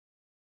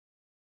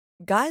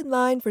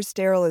Guideline for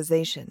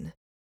Sterilization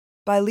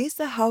by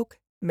Lisa Hauk,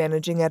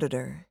 Managing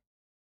Editor.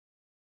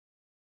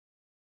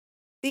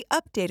 The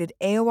updated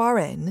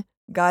AORN,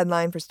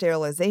 Guideline for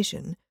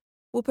Sterilization,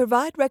 will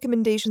provide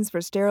recommendations for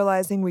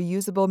sterilizing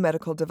reusable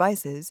medical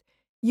devices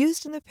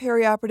used in the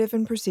perioperative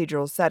and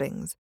procedural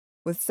settings,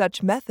 with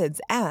such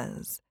methods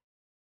as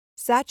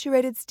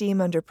saturated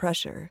steam under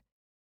pressure,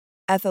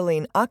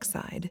 ethylene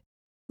oxide,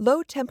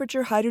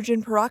 low-temperature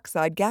hydrogen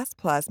peroxide gas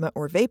plasma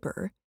or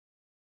vapor,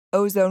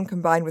 ozone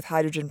combined with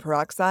hydrogen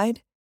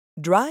peroxide,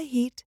 dry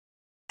heat,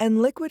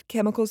 and liquid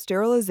chemical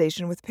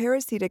sterilization with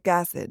peracetic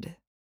acid.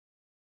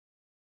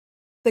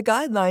 The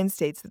guideline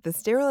states that the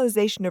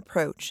sterilization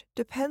approach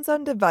depends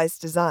on device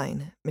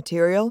design,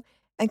 material,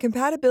 and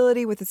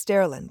compatibility with the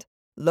sterilant,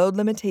 load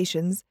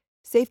limitations,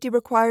 safety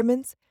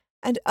requirements,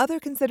 and other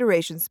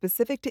considerations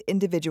specific to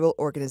individual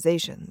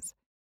organizations.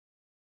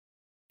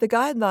 The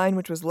guideline,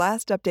 which was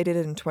last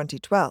updated in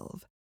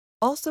 2012,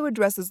 also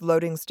addresses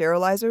loading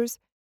sterilizers,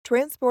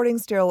 transporting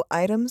sterile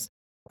items,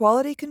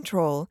 quality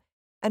control,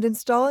 and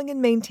installing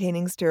and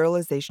maintaining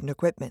sterilization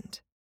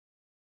equipment.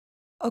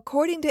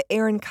 According to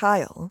Erin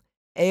Kyle,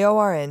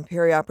 AORN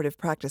Perioperative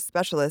Practice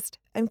Specialist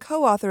and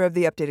co-author of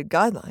the updated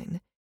guideline,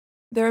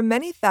 there are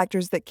many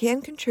factors that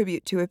can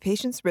contribute to a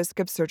patient's risk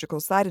of surgical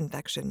site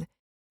infection,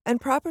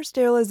 and proper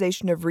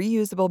sterilization of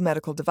reusable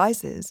medical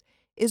devices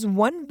is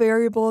one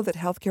variable that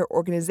healthcare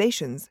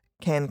organizations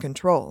can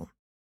control.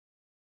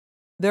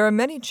 There are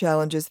many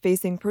challenges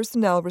facing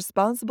personnel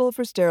responsible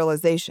for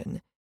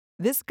sterilization.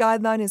 This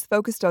guideline is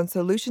focused on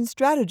solution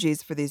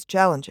strategies for these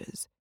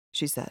challenges,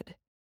 she said.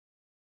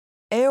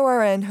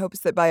 AORN hopes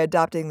that by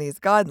adopting these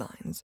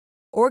guidelines,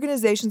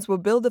 organizations will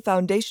build a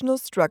foundational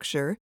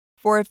structure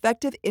for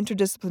effective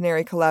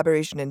interdisciplinary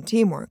collaboration and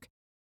teamwork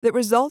that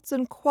results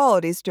in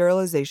quality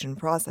sterilization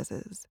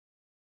processes.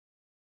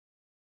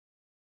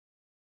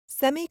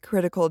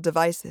 Semi-critical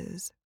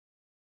devices.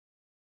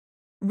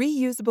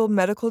 Reusable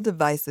medical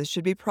devices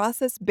should be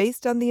processed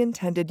based on the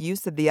intended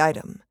use of the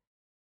item.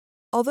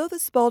 Although the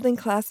Spaulding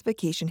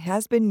classification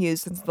has been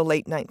used since the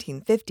late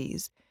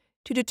 1950s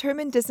to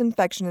determine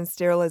disinfection and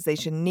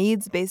sterilization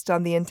needs based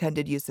on the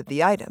intended use of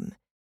the item,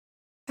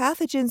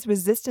 pathogens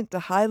resistant to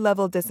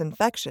high-level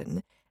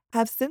disinfection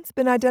have since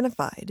been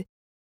identified,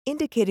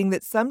 indicating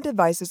that some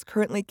devices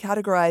currently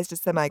categorized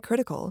as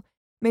semi-critical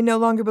may no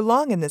longer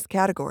belong in this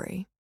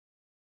category.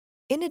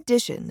 In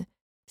addition,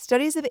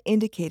 studies have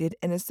indicated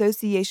an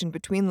association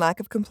between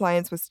lack of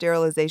compliance with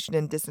sterilization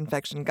and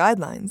disinfection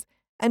guidelines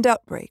and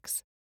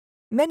outbreaks,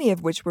 many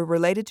of which were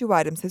related to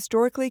items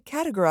historically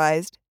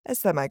categorized as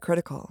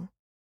semi-critical.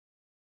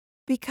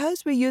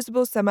 Because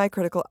reusable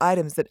semi-critical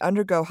items that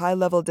undergo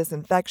high-level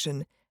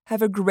disinfection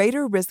have a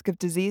greater risk of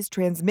disease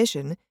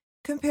transmission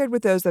compared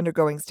with those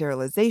undergoing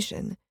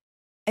sterilization,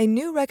 a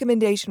new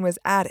recommendation was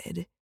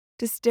added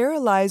to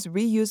sterilize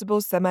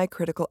reusable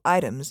semi-critical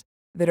items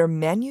that are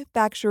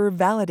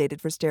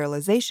manufacturer-validated for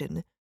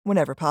sterilization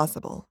whenever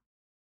possible.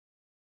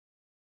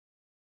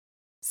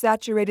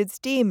 Saturated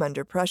steam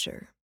under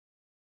pressure.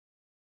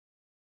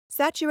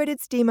 Saturated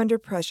steam under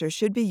pressure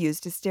should be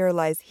used to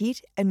sterilize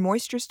heat and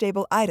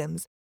moisture-stable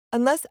items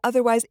unless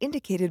otherwise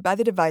indicated by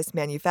the device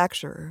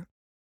manufacturer.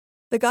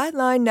 The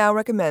guideline now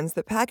recommends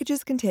that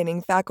packages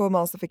containing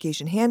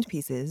phacoemulsification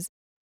handpieces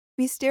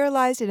be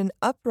sterilized in an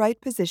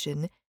upright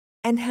position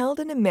and held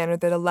in a manner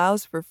that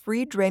allows for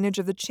free drainage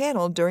of the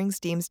channel during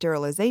steam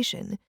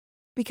sterilization,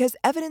 because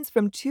evidence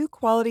from two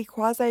quality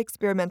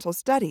quasi-experimental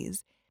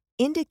studies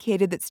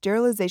indicated that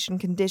sterilization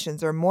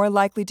conditions are more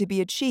likely to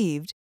be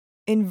achieved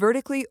in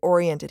vertically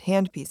oriented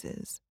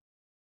handpieces.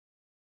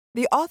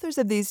 The authors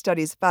of these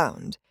studies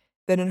found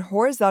that in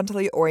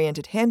horizontally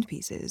oriented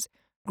handpieces,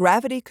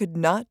 gravity could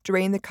not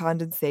drain the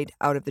condensate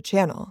out of the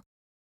channel,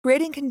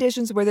 creating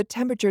conditions where the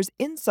temperatures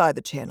inside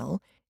the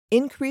channel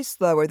increase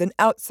slower than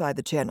outside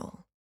the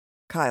channel,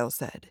 Kyle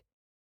said.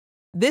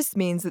 This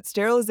means that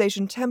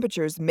sterilization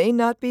temperatures may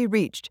not be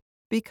reached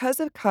because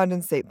of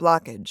condensate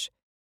blockage.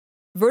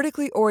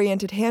 Vertically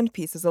oriented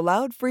handpieces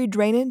allowed free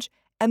drainage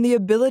and the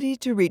ability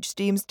to reach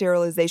steam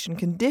sterilization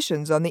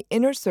conditions on the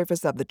inner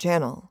surface of the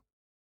channel.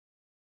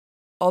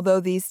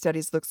 Although these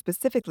studies look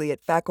specifically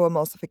at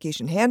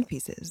phacoemulsification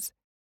handpieces,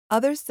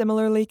 other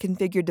similarly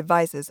configured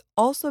devices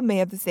also may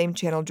have the same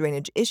channel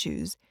drainage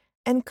issues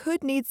and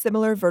could need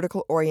similar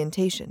vertical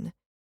orientation.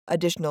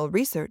 Additional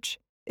research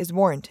is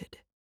warranted.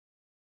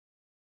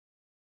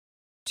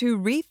 To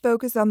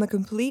refocus on the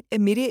complete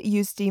immediate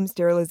use steam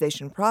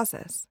sterilization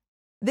process,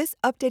 this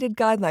updated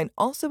guideline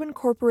also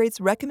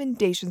incorporates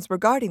recommendations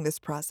regarding this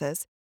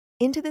process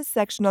into the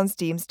section on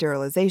steam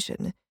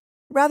sterilization,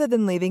 rather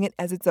than leaving it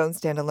as its own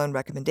standalone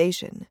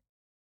recommendation.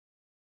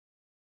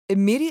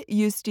 Immediate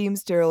use steam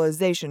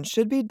sterilization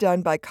should be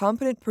done by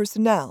competent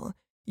personnel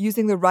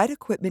using the right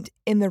equipment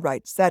in the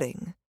right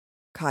setting,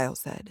 Kyle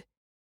said.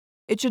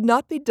 It should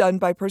not be done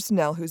by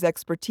personnel whose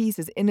expertise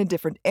is in a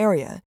different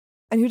area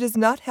and who does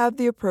not have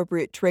the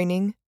appropriate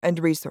training and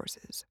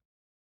resources.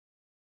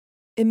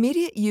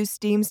 Immediate use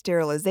steam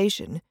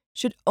sterilization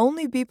should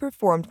only be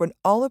performed when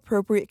all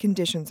appropriate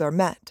conditions are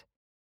met,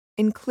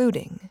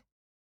 including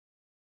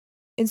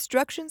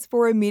Instructions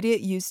for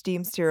immediate use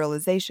steam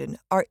sterilization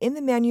are in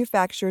the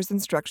manufacturer's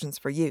instructions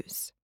for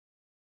use.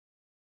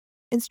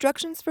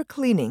 Instructions for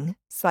cleaning,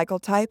 cycle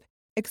type,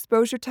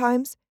 exposure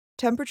times,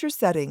 temperature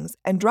settings,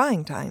 and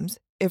drying times,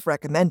 if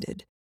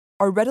recommended,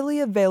 are readily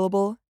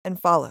available and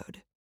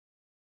followed.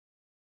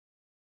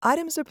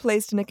 Items are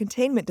placed in a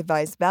containment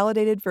device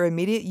validated for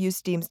immediate use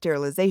steam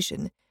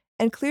sterilization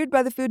and cleared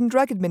by the Food and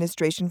Drug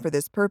Administration for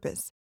this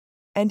purpose,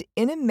 and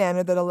in a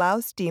manner that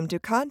allows steam to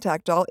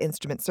contact all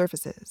instrument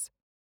surfaces.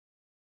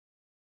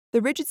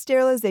 The rigid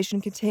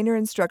sterilization container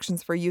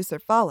instructions for use are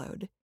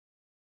followed,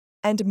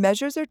 and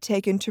measures are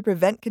taken to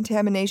prevent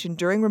contamination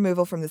during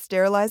removal from the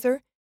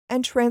sterilizer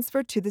and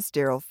transfer to the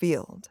sterile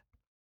field.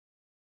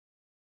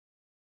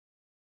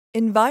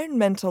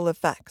 Environmental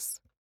effects.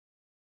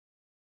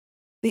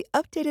 The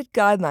updated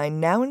guideline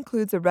now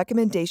includes a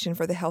recommendation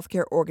for the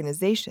healthcare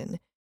organization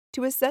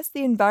to assess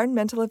the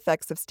environmental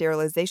effects of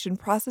sterilization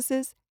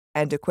processes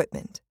and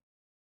equipment.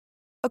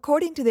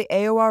 According to the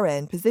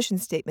AORN Position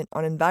Statement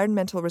on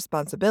Environmental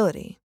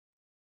Responsibility,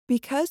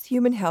 because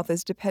human health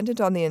is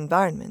dependent on the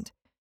environment,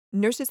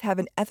 nurses have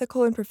an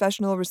ethical and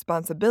professional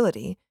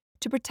responsibility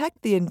to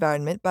protect the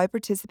environment by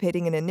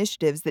participating in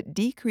initiatives that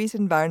decrease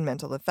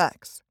environmental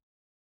effects.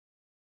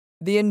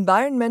 The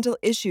environmental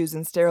issues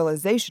in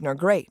sterilization are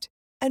great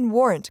and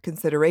warrant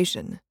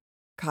consideration,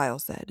 Kyle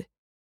said.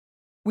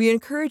 We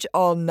encourage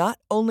all not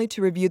only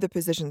to review the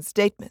position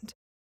statement,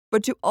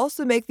 but to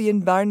also make the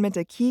environment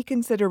a key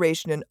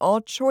consideration in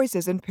all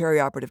choices in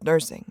perioperative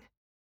nursing.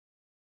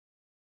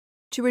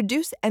 To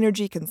reduce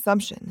energy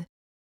consumption,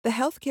 the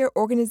healthcare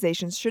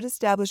organizations should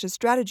establish a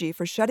strategy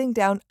for shutting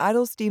down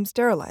idle steam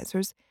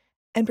sterilizers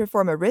and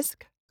perform a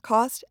risk,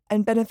 cost,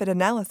 and benefit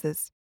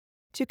analysis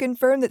to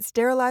confirm that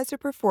sterilizer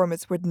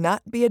performance would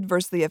not be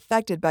adversely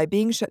affected by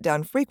being shut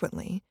down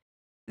frequently.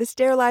 The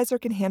sterilizer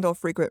can handle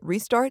frequent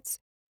restarts,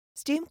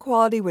 steam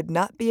quality would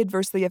not be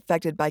adversely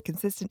affected by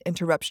consistent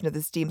interruption of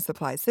the steam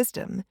supply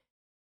system,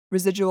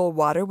 residual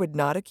water would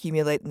not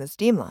accumulate in the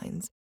steam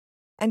lines,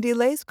 and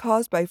delays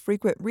caused by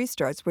frequent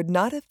restarts would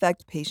not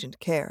affect patient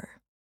care.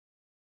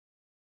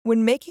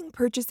 When making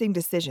purchasing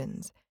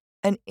decisions,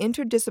 an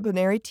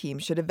interdisciplinary team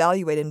should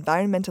evaluate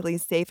environmentally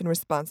safe and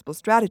responsible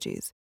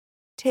strategies,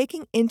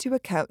 taking into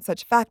account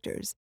such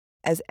factors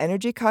as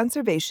energy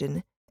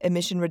conservation,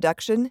 emission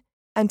reduction,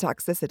 and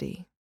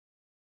toxicity.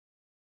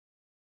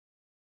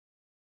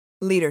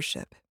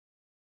 Leadership.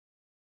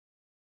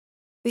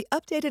 The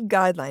updated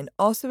guideline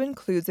also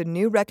includes a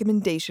new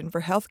recommendation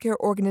for healthcare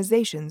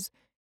organizations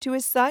to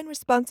assign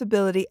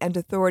responsibility and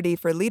authority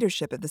for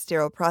leadership of the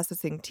sterile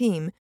processing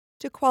team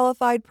to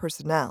qualified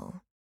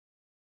personnel.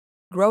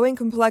 Growing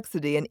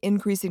complexity and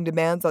increasing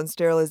demands on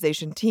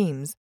sterilization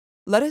teams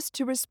led us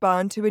to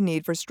respond to a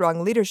need for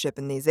strong leadership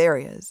in these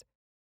areas,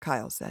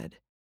 Kyle said.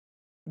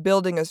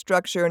 Building a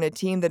structure and a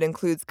team that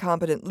includes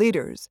competent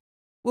leaders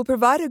will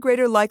provide a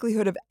greater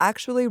likelihood of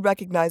actually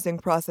recognizing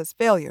process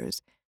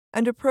failures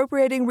and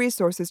appropriating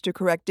resources to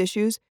correct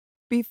issues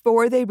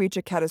before they reach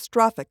a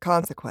catastrophic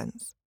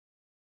consequence.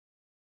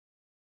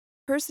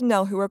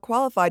 Personnel who are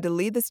qualified to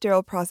lead the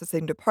sterile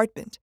processing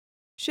department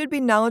should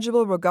be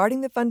knowledgeable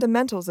regarding the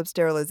fundamentals of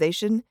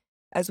sterilization,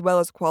 as well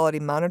as quality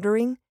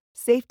monitoring,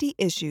 safety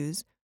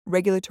issues,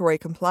 regulatory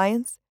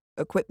compliance,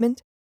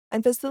 equipment,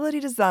 and facility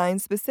design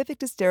specific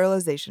to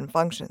sterilization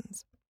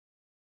functions.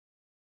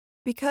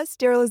 Because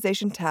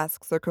sterilization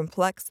tasks are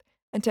complex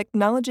and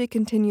technology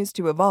continues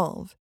to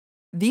evolve,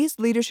 these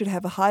leaders should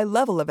have a high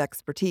level of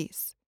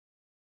expertise.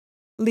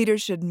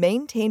 Leaders should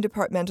maintain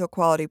departmental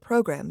quality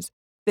programs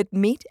that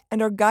meet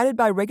and are guided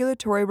by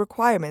regulatory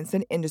requirements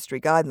and industry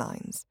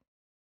guidelines.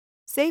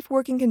 Safe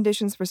working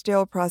conditions for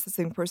sterile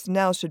processing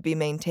personnel should be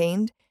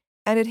maintained,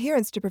 and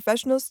adherence to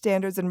professional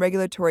standards and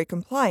regulatory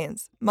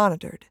compliance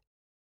monitored.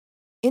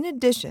 In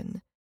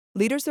addition,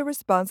 leaders are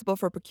responsible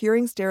for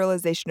procuring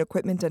sterilization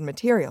equipment and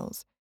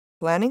materials,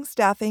 planning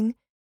staffing,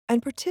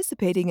 and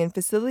participating in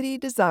facility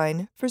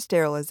design for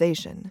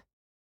sterilization.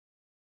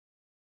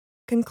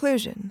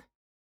 Conclusion.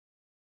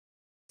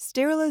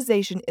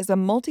 Sterilization is a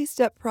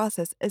multi-step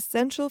process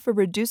essential for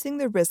reducing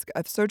the risk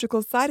of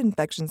surgical site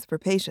infections for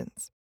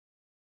patients.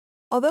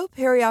 Although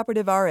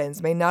perioperative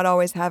RNs may not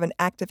always have an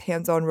active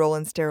hands-on role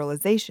in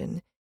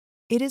sterilization,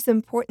 it is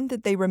important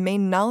that they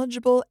remain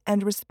knowledgeable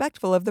and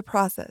respectful of the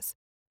process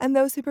and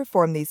those who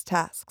perform these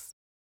tasks.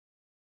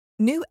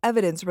 New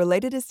evidence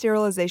related to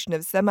sterilization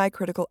of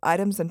semi-critical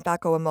items and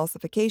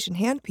phacoemulsification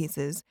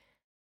handpieces,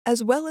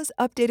 as well as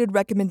updated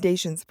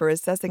recommendations for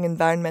assessing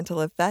environmental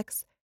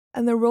effects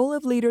and the role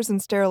of leaders in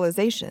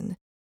sterilization,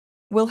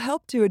 will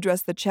help to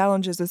address the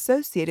challenges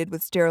associated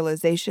with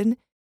sterilization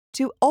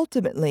to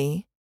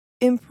ultimately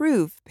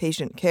improve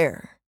patient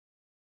care.